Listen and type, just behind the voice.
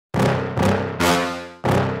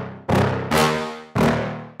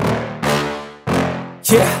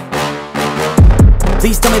Yeah.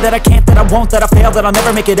 Please tell me that I can't, that I won't, that I fail, that I'll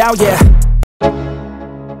never make it out, yeah.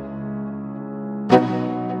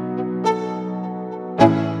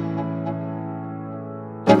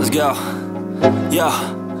 Let's go.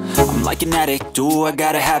 Yeah. I'm like an addict, do I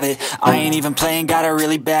gotta have it. I ain't even playing, got a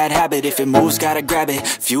really bad habit. If it moves, gotta grab it,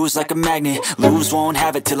 fuse like a magnet. Lose, won't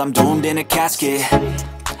have it till I'm doomed in a casket.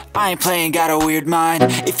 I ain't playing, got a weird mind.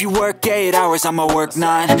 If you work 8 hours, I'ma work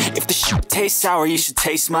 9. If the shoot tastes sour, you should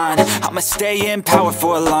taste mine. I'ma stay in power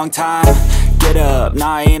for a long time. Get up,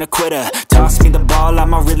 nah, I ain't a quitter. Toss me the ball,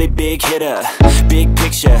 I'm a really big hitter. Big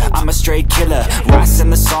picture, I'm a straight killer. Rising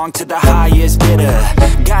the song to the highest bidder.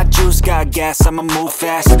 Got juice, got gas, I'ma move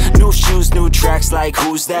fast. New shoes, new tracks, like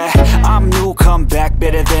who's that? I'm new, come back,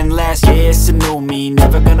 better than last. Yeah, it's a new me,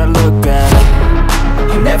 never gonna look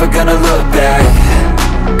back. I'm never gonna look back.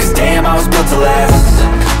 Cause damn, I was built to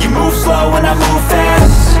last. You move slow and I move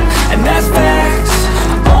fast, and that's facts.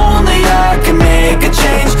 Only I can make a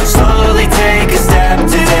change. Slowly take a step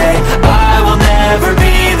today. I will never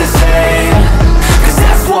be the same. Cause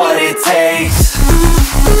that's what it takes.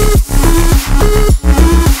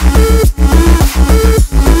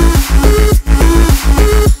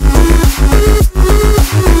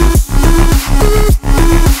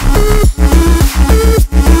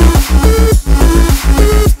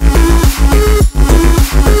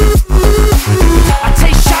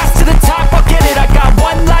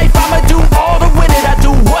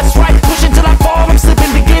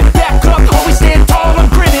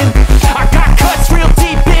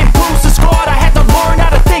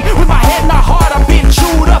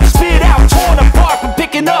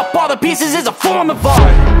 Pieces is a form of art.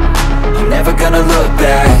 I'm never gonna look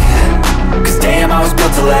back. Cause damn, I was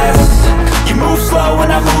built to last. You move slow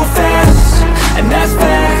and I move fast, and that's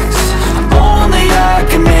facts. Only I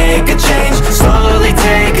can make a change.